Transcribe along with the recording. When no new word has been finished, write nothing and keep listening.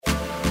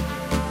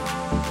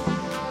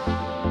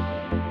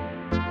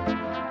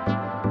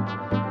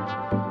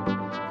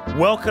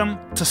Welcome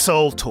to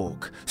Soul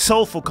Talk,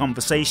 soulful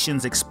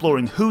conversations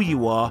exploring who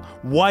you are,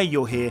 why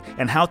you're here,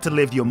 and how to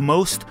live your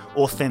most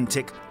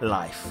authentic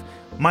life.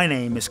 My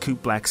name is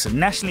Coop Blackson,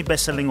 nationally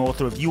best-selling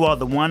author of You Are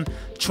the One,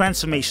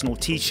 transformational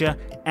teacher,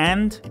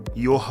 and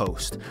your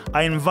host.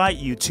 I invite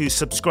you to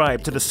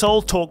subscribe to the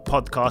Soul Talk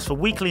podcast for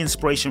weekly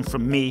inspiration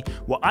from me,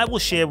 where I will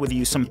share with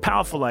you some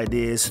powerful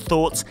ideas,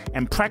 thoughts,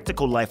 and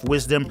practical life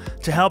wisdom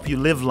to help you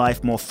live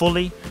life more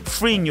fully,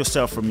 freeing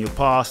yourself from your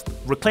past,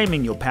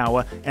 reclaiming your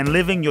power, and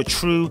living your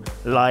true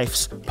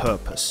life's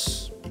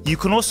purpose. You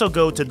can also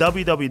go to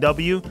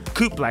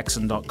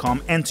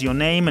www.coopblackson.com, enter your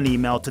name and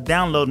email to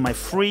download my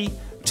free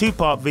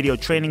 2-part video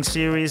training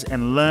series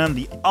and learn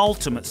the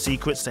ultimate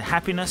secrets to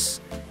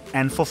happiness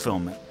and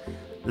fulfillment.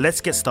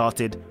 Let's get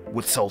started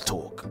with Soul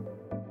Talk.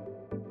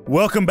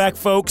 Welcome back,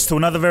 folks, to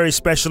another very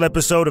special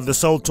episode of the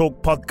Soul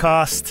Talk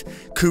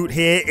podcast. Coot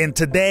here. In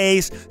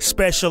today's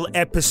special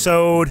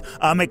episode,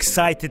 I'm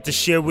excited to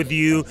share with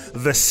you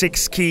the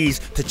 6 keys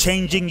to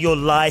changing your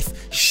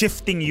life,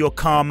 shifting your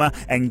karma,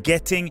 and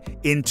getting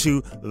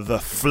into the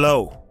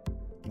flow.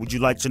 Would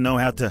you like to know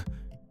how to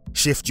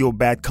shift your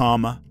bad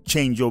karma,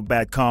 change your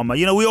bad karma?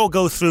 You know, we all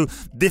go through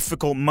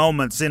difficult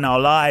moments in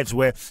our lives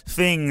where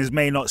things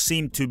may not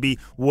seem to be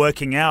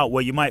working out,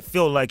 where you might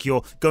feel like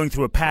you're going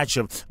through a patch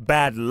of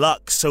bad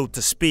luck, so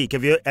to speak.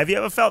 Have you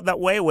ever felt that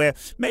way, where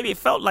maybe it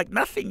felt like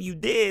nothing you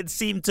did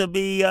seemed to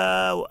be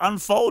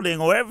unfolding,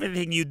 or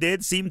everything you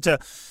did seemed to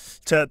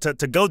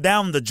go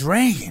down the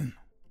drain?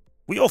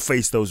 We all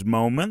face those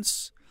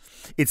moments.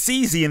 It's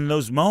easy in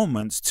those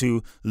moments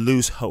to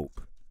lose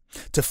hope,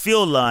 to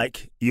feel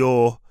like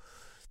you're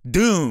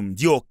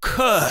doomed, you're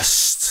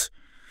cursed.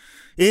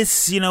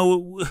 It's,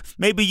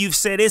 maybe you've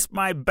said it's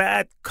my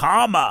bad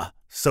karma,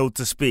 so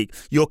to speak.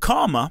 Your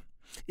karma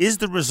is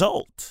the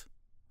result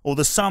or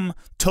the sum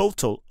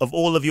total of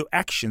all of your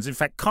actions. In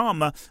fact,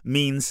 karma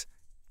means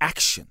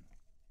action.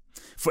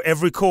 For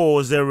every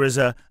cause, there is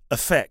a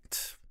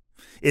effect.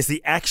 It's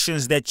the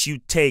actions that you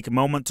take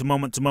moment to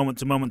moment to moment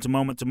to moment to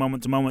moment to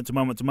moment to moment to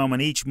moment to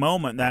moment, each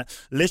moment that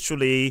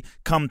literally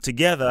come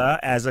together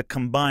as a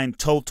combined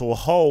total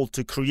whole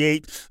to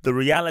create the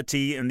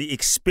reality and the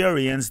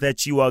experience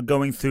that you are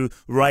going through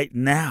right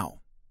now.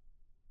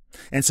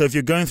 And so if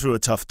you're going through a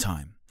tough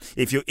time,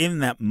 if you're in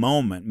that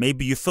moment,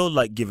 maybe you feel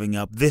like giving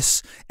up,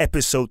 this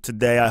episode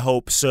today, I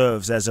hope,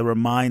 serves as a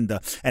reminder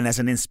and as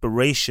an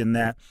inspiration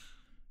that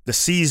the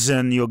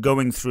season you're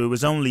going through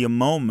is only a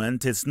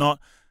moment. It's not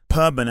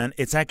permanent,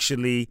 it's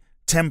actually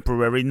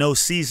temporary. No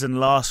season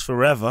lasts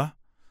forever.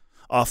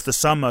 After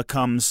summer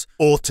comes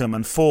autumn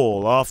and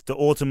fall. After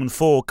autumn and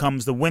fall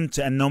comes the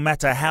winter. And no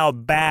matter how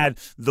bad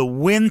the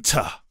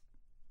winter,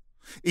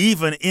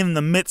 even in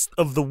the midst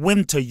of the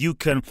winter, you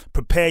can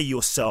prepare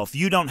yourself.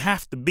 You don't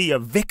have to be a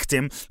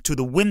victim to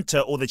the winter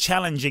or the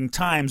challenging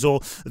times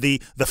or the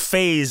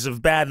phase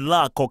of bad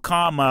luck or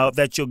karma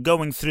that you're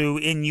going through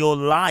in your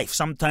life.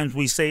 Sometimes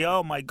we say,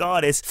 oh my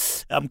God,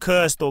 I'm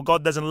cursed, or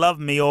God doesn't love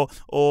me, or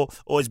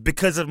it's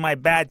because of my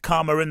bad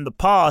karma in the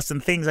past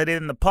and things I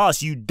did in the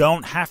past. You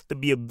don't have to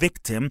be a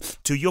victim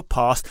to your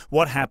past.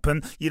 What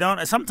happened?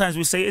 Sometimes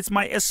we say it's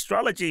my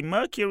astrology.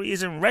 Mercury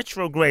is in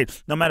retrograde.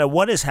 No matter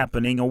what is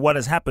happening or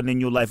what has happened in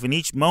your life, in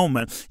each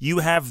moment, you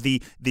have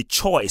the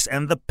choice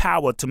and the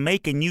power to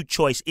make a new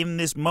choice in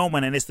this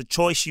moment. And it's the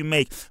choice you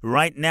make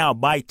right now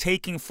by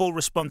taking full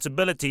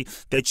responsibility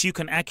that you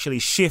can actually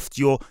shift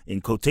your,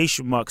 in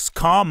quotation marks,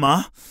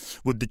 karma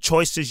with the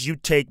choices you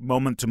take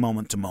moment to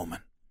moment to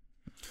moment.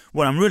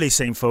 What I'm really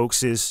saying,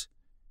 folks, is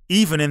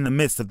even in the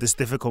midst of this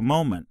difficult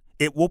moment,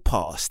 it will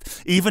pass.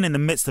 Even in the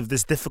midst of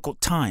this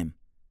difficult time,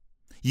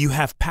 you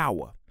have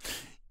power.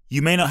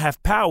 You may not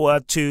have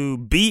power to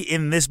be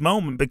in this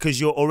moment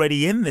because you're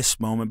already in this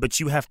moment, but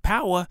you have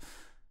power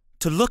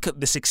to look at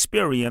this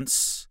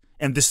experience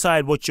and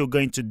decide what you're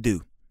going to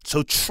do.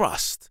 So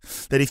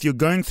trust that if you're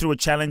going through a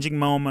challenging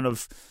moment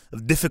of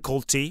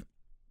difficulty,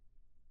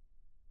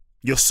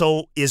 your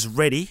soul is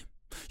ready.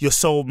 Your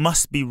soul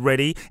must be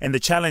ready, and the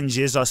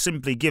challenges are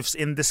simply gifts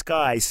in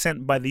disguise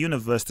sent by the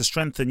universe to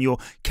strengthen your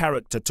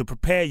character, to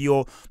prepare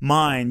your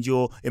mind,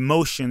 your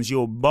emotions,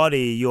 your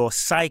body, your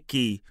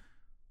psyche,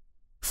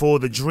 for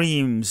the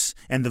dreams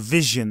and the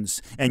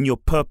visions and your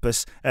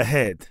purpose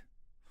ahead.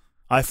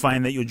 I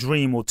find that your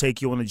dream will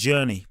take you on a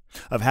journey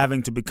of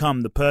having to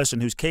become the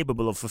person who's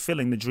capable of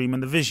fulfilling the dream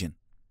and the vision.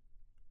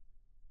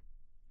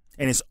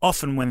 And it's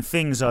often when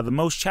things are the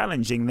most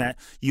challenging that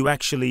you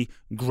actually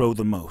grow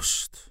the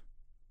most.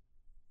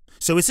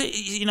 So it's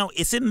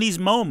in these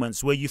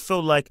moments where you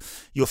feel like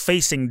you're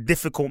facing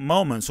difficult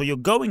moments, or you're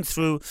going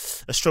through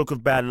a stroke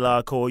of bad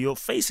luck, or you're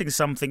facing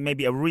something,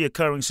 maybe a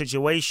reoccurring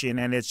situation,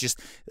 and it's just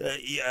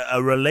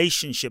a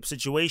relationship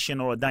situation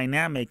or a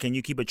dynamic, and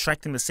you keep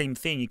attracting the same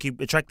thing, you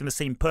keep attracting the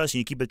same person,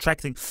 you keep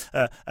attracting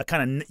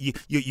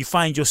you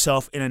find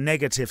yourself in a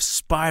negative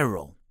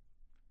spiral.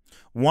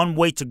 One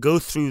way to go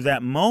through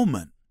that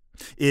moment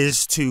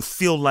is to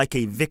feel like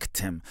a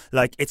victim,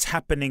 like it's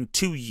happening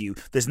to you.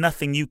 There's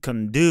nothing you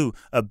can do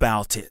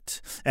about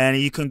it. And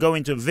you can go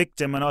into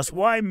victim and ask,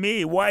 why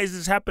me? Why is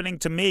this happening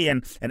to me?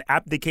 And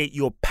abdicate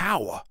your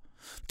power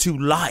to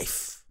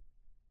life.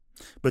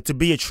 But to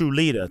be a true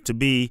leader, to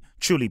be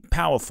truly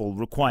powerful,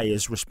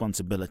 requires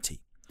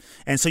responsibility.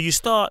 And so you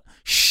start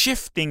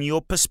shifting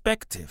your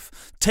perspective,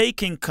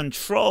 taking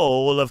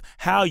control of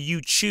how you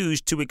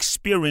choose to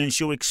experience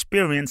your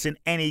experience in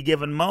any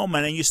given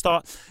moment. And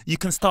you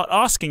can start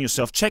asking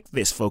yourself, check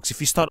this, folks, if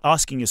you start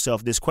asking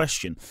yourself this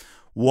question,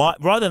 why,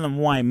 rather than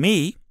why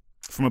me,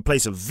 from a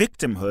place of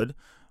victimhood,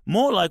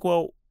 more like,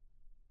 well,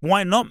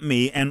 why not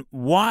me? And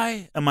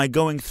why am I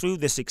going through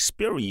this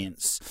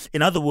experience?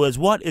 In other words,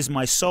 what is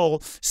my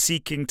soul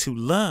seeking to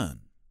learn?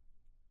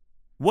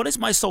 What is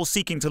my soul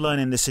seeking to learn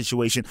in this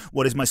situation?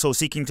 What is my soul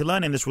seeking to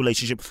learn in this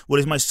relationship?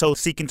 What is my soul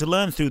seeking to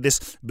learn through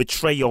this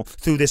betrayal,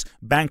 through this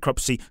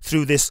bankruptcy,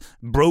 through this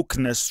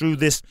brokenness, through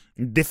this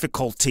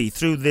difficulty,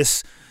 through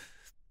this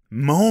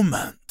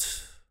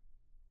moment?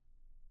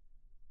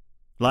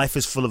 Life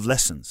is full of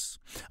lessons.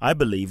 I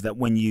believe that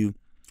when you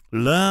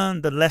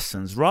learn the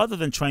lessons, rather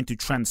than trying to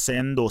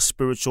transcend or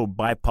spiritual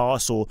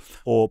bypass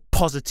or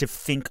positive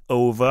think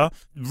over,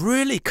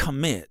 really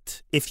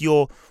commit. If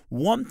you're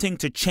wanting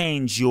to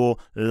change your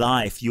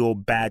life, your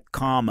bad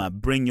karma,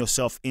 bring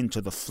yourself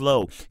into the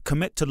flow,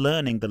 commit to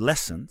learning the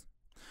lesson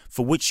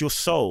for which your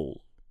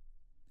soul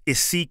is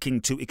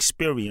seeking to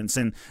experience,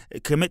 and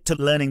commit to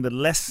learning the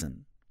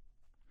lesson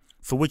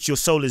for which your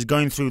soul is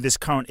going through this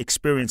current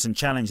experience and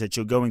challenge that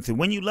you're going through.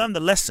 When you learn the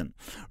lesson,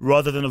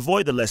 rather than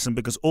avoid the lesson,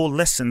 because all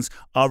lessons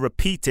are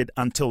repeated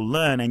until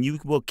learned, and you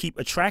will keep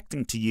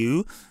attracting to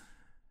you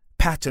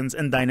patterns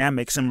and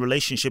dynamics and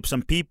relationships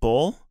and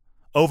people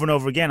over and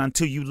over again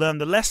until you learn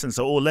the lesson.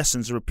 So all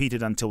lessons are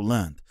repeated until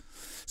learned.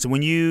 So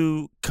when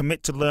you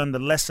commit to learn the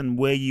lesson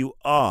where you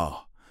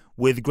are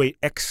with great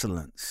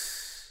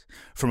excellence,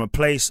 from a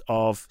place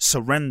of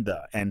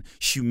surrender and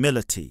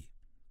humility,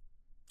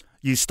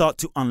 you start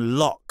to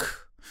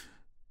unlock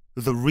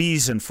the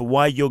reason for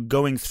why you're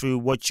going through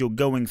what you're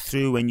going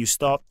through, and you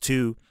start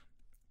to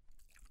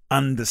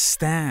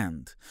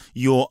understand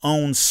your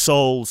own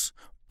soul's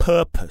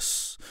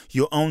purpose,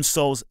 your own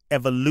soul's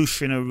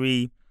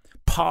evolutionary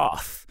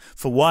path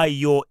for why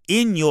you're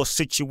in your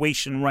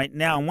situation right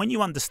now. And when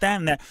you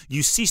understand that,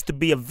 you cease to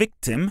be a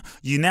victim.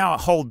 You now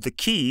hold the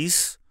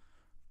keys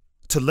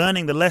to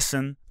learning the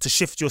lesson to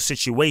shift your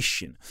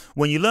situation.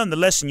 When you learn the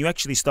lesson, you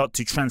actually start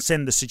to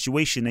transcend the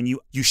situation, and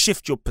you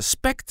shift your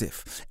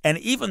perspective. And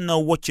even though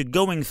what you're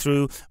going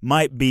through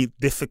might be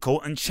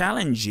difficult and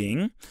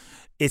challenging,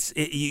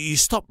 you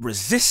stop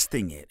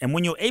resisting it. And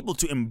when you're able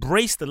to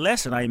embrace the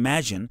lesson, I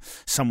imagine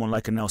someone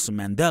like a Nelson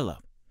Mandela,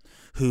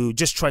 who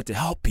just tried to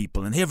help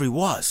people, and here he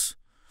was,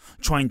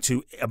 trying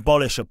to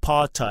abolish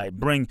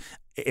apartheid,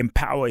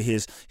 empower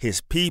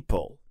his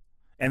people.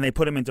 And they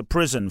put him into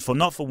prison for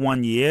not for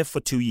 1 year,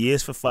 for 2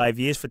 years, for 5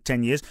 years, for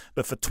 10 years,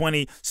 but for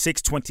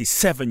 26,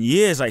 27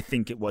 years, I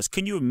think it was.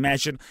 Can you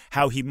imagine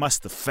how he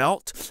must have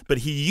felt? But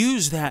he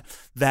used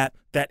that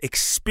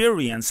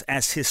experience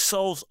as his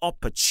soul's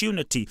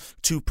opportunity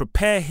to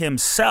prepare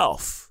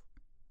himself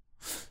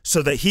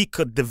so that he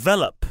could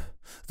develop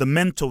the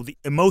mental, the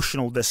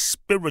emotional, the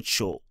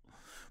spiritual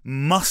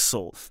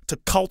muscle to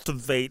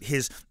cultivate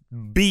his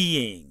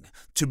being,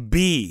 to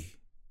be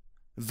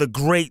the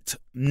great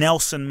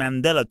Nelson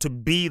Mandela, to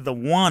be the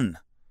one,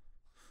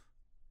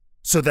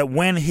 so that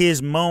when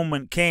his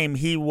moment came,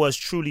 he was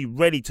truly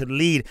ready to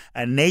lead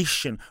a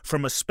nation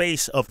from a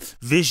space of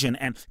vision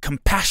and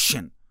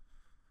compassion.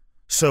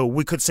 So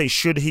we could say,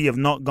 should he have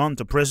not gone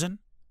to prison?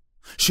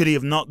 Should he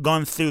have not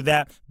gone through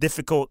that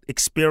difficult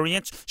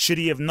experience? Should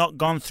he have not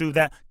gone through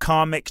that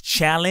karmic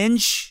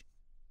challenge?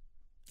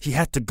 He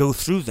had to go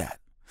through that.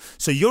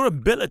 So your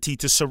ability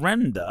to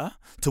surrender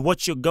to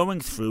what you're going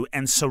through,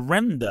 and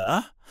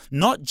surrender,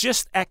 not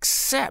just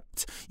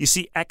accept. You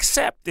see,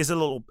 accept is a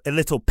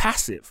little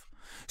passive.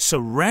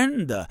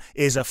 Surrender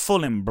is a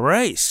full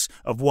embrace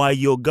of why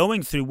you're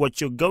going through what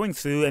you're going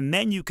through, and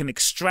then you can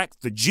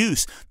extract the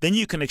juice, then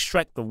you can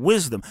extract the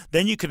wisdom,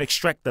 then you can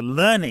extract the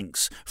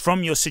learnings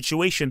from your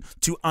situation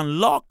to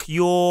unlock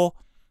your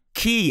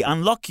key,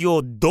 unlock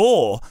your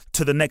door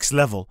to the next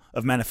level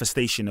of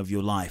manifestation of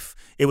your life.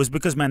 It was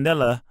because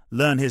Mandela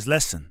learned his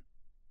lesson.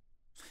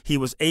 He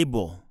was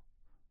able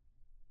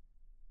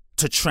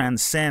to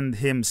transcend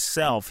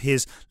himself,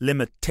 his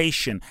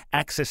limitation,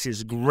 access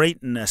his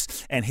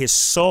greatness, and his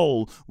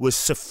soul was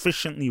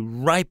sufficiently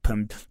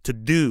ripened to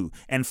do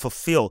and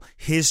fulfill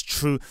his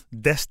true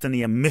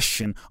destiny and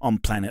mission on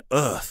planet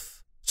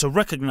Earth. So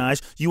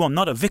recognize you are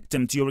not a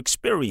victim to your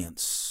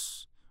experience.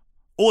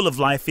 All of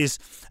life is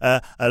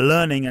a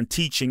learning and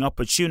teaching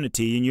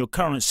opportunity. In your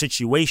current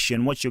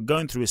situation, what you're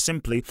going through is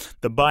simply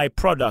the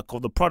byproduct or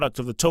the product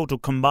of the total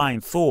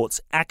combined thoughts,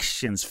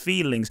 actions,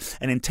 feelings,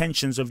 and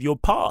intentions of your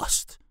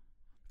past.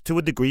 To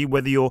a degree,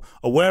 whether you're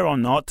aware or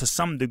not, to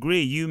some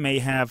degree, you may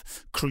have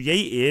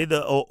created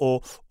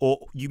or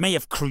you may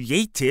have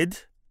created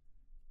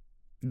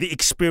the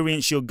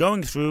experience you're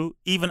going through,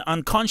 even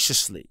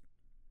unconsciously.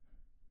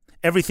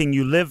 Everything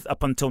you lived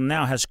up until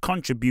now has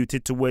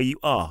contributed to where you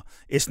are.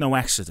 It's no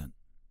accident.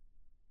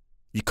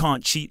 You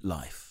can't cheat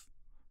life.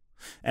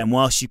 And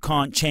whilst you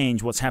can't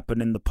change what's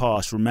happened in the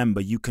past, remember,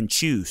 you can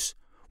choose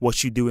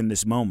what you do in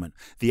this moment.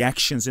 The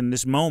actions in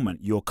this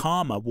moment, your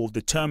karma, will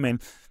determine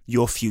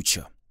your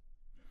future.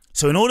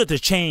 So in order to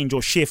change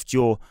or shift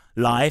your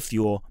life,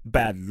 your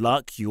bad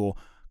luck, your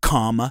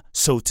karma,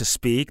 so to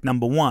speak,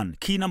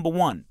 key number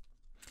one,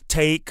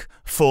 take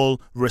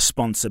full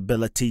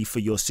responsibility for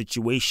your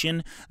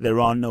situation. There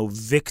are no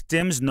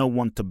victims, no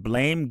one to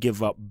blame.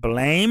 Give up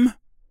blame,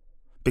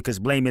 because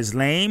blame is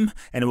lame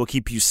and it will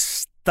keep you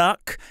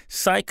stuck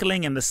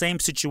cycling in the same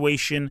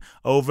situation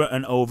over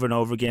and over and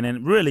over again.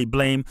 And really,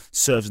 blame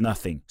serves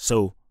nothing.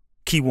 So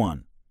key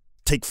one,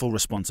 take full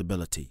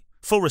responsibility.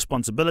 Full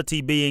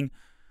responsibility being,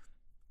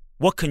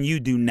 what can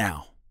you do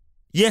now?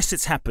 Yes,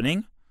 it's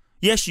happening.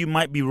 Yes, you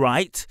might be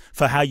right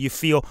for how you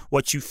feel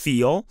what you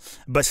feel,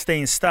 but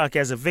staying stuck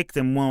as a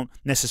victim won't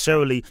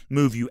necessarily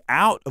move you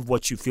out of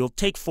what you feel.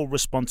 Take full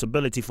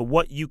responsibility for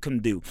what you can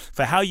do,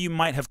 for how you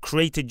might have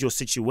created your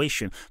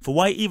situation, for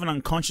why even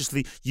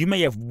unconsciously you may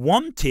have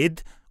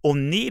wanted or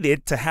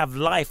needed to have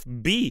life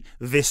be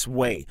this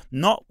way,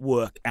 not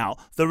work out,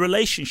 the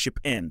relationship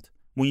end.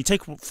 When you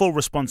take full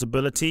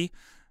responsibility,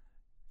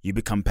 you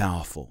become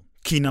powerful.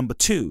 Key number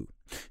two,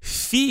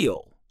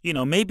 feel.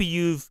 Maybe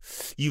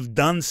you've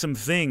done some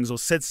things or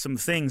said some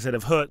things that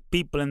have hurt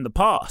people in the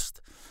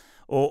past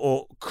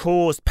or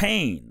caused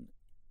pain.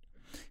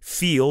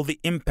 Feel the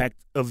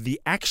impact of the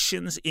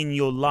actions in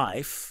your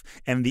life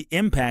and the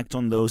impact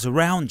on those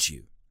around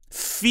you.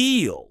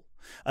 Feel.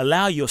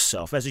 Allow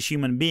yourself as a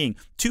human being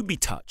to be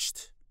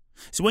touched.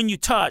 So when you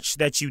touch,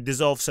 that you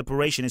dissolve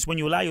separation. It's when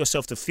you allow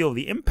yourself to feel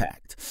the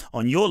impact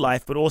on your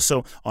life, but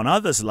also on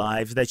others'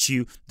 lives, that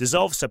you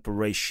dissolve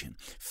separation.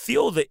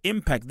 Feel the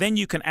impact, then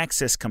you can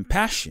access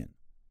compassion.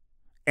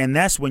 And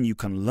that's when you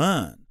can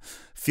learn.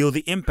 Feel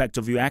the impact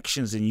of your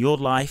actions in your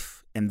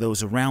life and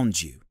those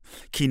around you.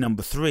 Key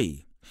number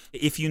three,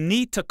 if you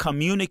need to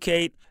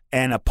communicate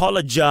and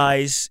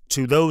apologize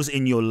to those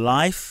in your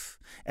life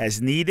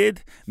as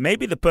needed,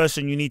 maybe the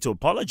person you need to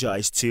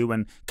apologize to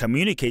and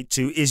communicate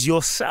to is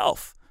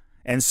yourself.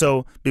 And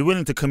so be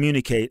willing to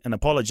communicate and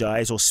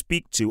apologize or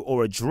speak to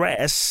or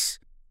address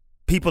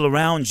people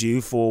around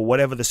you for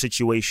whatever the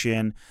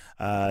situation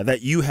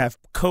that you have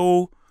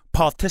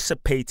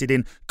co-participated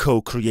in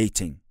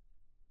co-creating.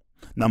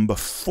 Number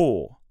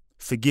four,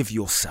 forgive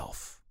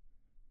yourself.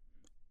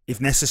 If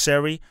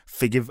necessary,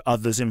 forgive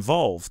others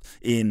involved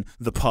in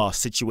the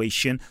past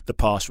situation, the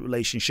past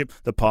relationship,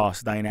 the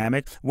past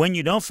dynamic. When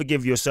you don't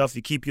forgive yourself,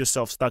 you keep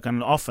yourself stuck,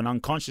 and often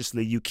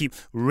unconsciously you keep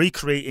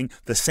recreating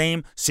the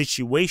same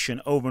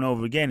situation over and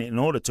over again in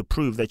order to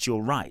prove that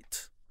you're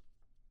right.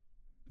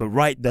 But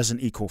right doesn't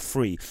equal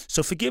free.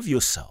 So forgive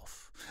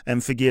yourself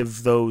and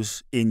forgive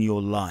those in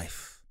your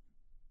life.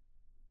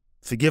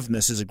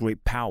 Forgiveness is a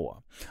great power.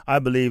 I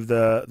believe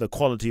the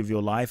quality of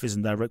your life is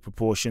in direct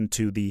proportion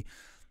to the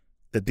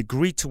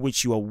degree to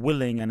which you are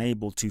willing and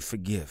able to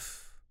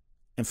forgive.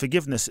 And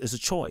forgiveness is a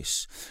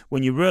choice.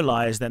 When you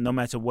realize that no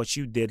matter what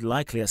you did,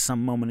 likely at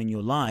some moment in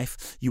your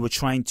life, you were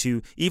trying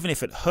to, even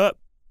if it hurt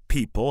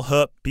people.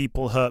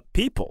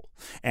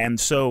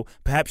 And so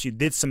perhaps you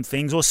did some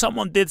things, or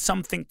someone did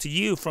something to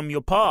you from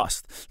your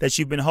past that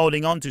you've been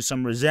holding on to,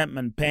 some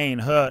resentment, pain,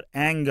 hurt,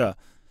 anger,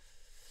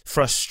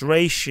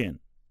 frustration,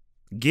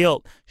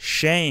 guilt,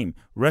 shame.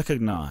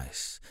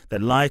 Recognize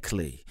that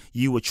likely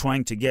you were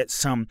trying to get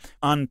some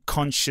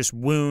unconscious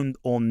wound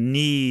or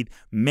need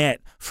met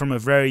from a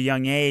very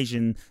young age,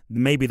 and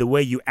maybe the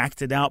way you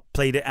acted out,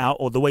 played it out,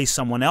 or the way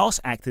someone else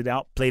acted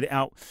out, played it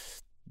out,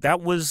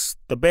 that was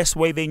the best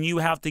way they knew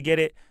how to get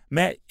it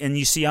met. And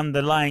you see,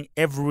 underlying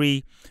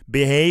every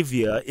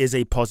behavior is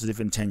a positive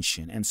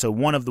intention. And so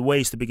one of the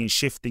ways to begin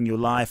shifting your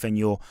life and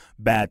your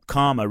bad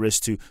karma is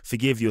to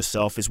forgive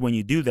yourself. Is when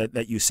you do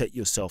that you set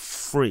yourself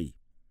free.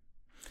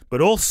 But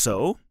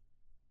also,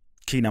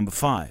 key number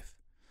 5,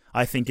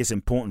 I think it's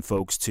important,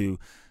 folks, to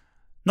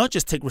not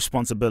just take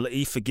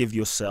responsibility, forgive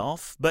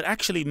yourself, but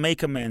actually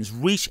make amends,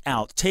 reach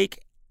out, take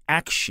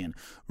action,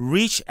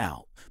 reach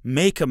out,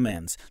 make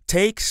amends,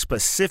 take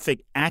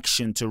specific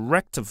action to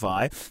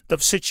rectify the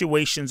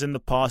situations in the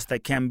past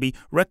that can be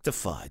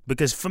rectified.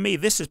 Because for me,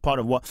 this is part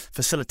of what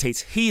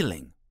facilitates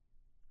healing.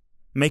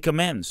 Make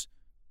amends,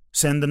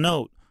 send a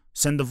note,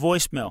 send a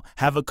voicemail,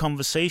 have a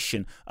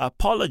conversation,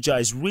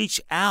 apologize,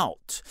 reach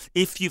out.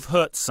 If you've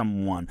hurt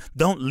someone,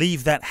 don't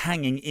leave that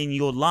hanging in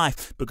your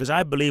life, because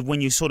I believe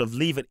when you sort of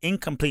leave it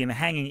incomplete and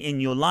hanging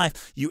in your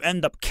life, you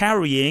end up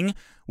carrying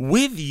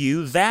with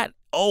you that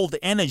old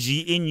energy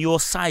in your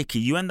psyche.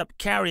 You end up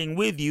carrying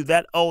with you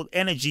that old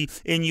energy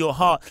in your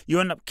heart. You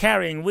end up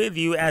carrying with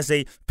you as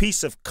a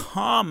piece of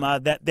karma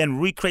that then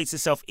recreates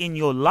itself in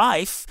your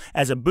life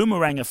as a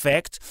boomerang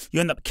effect. You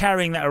end up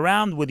carrying that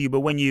around with you.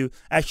 But when you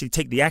actually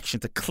take the action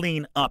to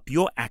clean up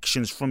your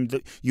actions from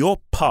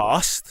your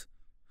past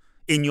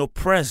in your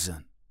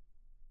present,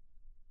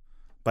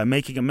 by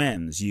making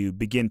amends, you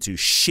begin to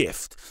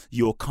shift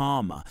your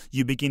karma.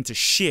 You begin to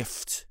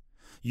shift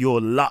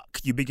your luck.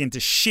 You begin to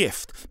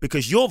shift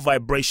because your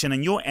vibration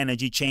and your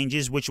energy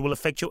changes, which will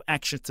affect your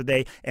actions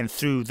today. And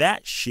through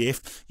that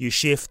shift, you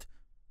shift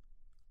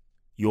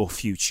your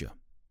future.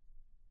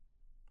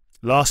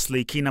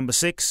 Lastly, key number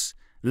 6,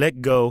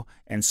 let go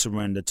and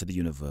surrender to the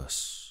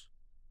universe.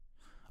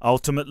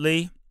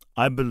 Ultimately,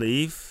 I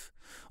believe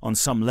on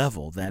some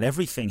level that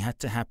everything had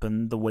to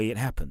happen the way it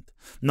happened.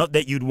 Not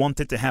that you'd want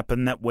it to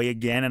happen that way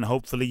again, and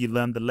hopefully you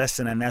learned the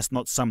lesson, and that's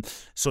not some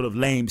sort of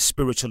lame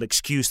spiritual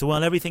excuse to,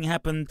 well, everything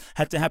had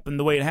to happen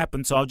the way it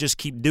happened, so I'll just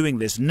keep doing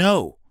this.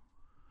 No.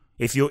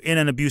 If you're in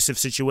an abusive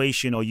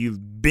situation, or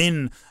you've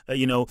been,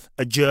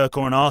 a jerk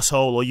or an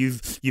asshole, or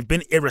you've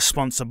been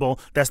irresponsible,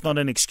 that's not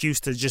an excuse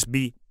to just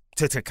be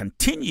to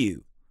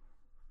continue.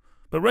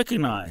 But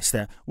recognize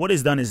that what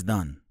is done is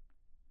done.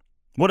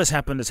 What has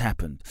happened has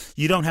happened.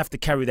 You don't have to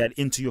carry that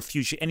into your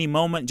future any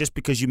moment. Just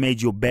because you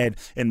made your bed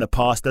in the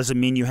past doesn't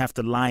mean you have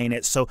to lie in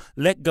it. So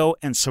let go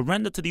and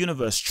surrender to the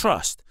universe.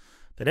 Trust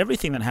that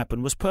everything that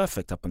happened was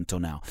perfect up until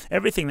now.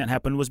 Everything that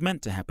happened was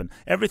meant to happen.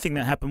 Everything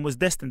that happened was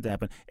destined to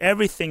happen.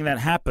 Everything that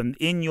happened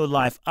in your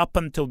life up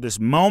until this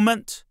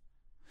moment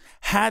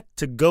had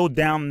to go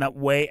down that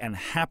way and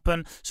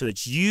happen so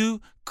that you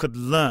could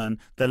learn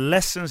the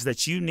lessons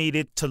that you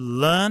needed to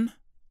learn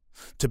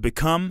to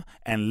become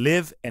and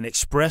live and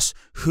express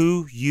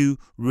who you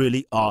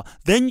really are.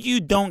 Then you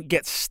don't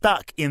get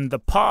stuck in the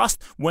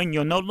past. When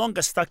you're no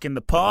longer stuck in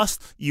the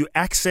past, you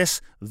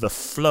access the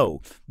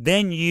flow.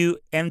 Then you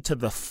enter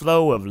the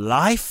flow of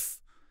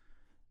life,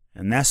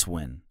 and that's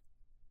when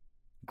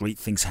great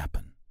things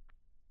happen.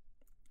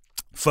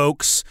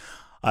 Folks,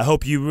 I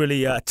hope you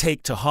really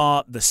take to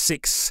heart the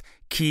 6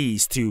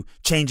 keys to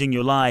changing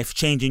your life,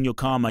 changing your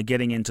karma,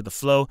 getting into the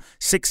flow.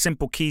 6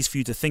 simple keys for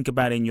you to think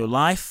about in your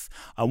life.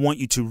 I want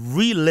you to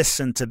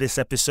re-listen to this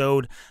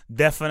episode.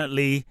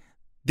 Definitely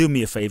do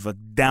me a favor,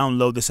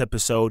 download this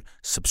episode,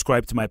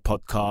 subscribe to my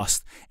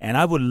podcast, and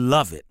I would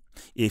love it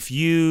if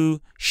you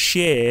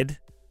shared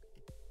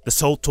the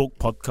Soul Talk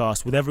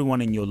podcast with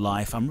everyone in your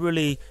life. I'm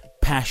really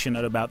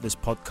passionate about this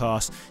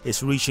podcast.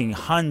 It's reaching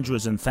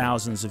hundreds and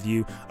thousands of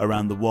you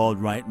around the world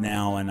right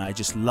now, and I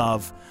just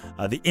love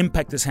the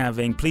impact it's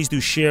having. Please do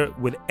share it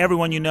with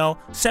everyone you know.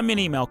 Send me an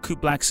email,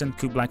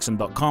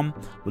 coopblackson@coopblackson.com.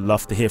 We'd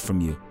love to hear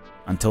from you.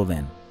 Until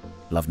then,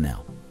 love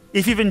now.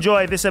 If you've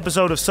enjoyed this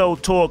episode of Soul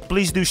Talk,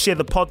 please do share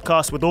the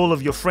podcast with all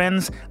of your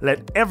friends.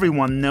 Let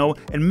everyone know,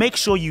 and make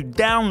sure you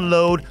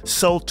download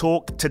Soul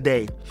Talk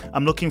today.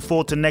 I'm looking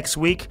forward to next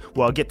week,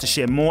 where I'll get to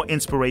share more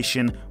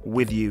inspiration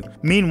with you.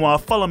 Meanwhile,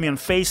 follow me on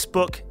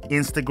Facebook,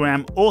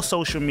 Instagram, or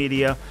social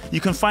media.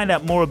 You can find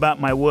out more about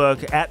my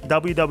work at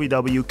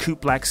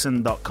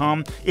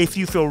www.coopblackson.com. If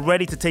you feel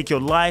ready to take your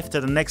life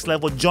to the next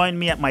level, join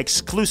me at my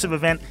exclusive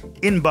event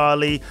in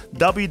Bali,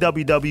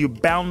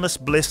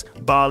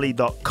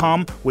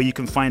 www.boundlessblissbali.com, where you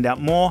can find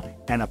out more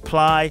and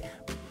apply.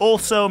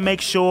 Also,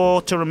 make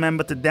sure to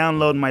remember to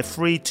download my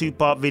free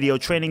 2-part video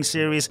training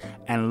series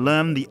and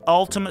learn the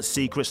ultimate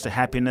secrets to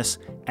happiness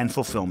and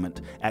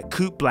fulfillment at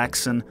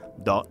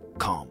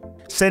coopblackson.com.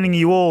 Sending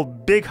you all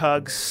big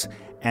hugs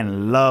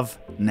and love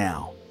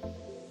now.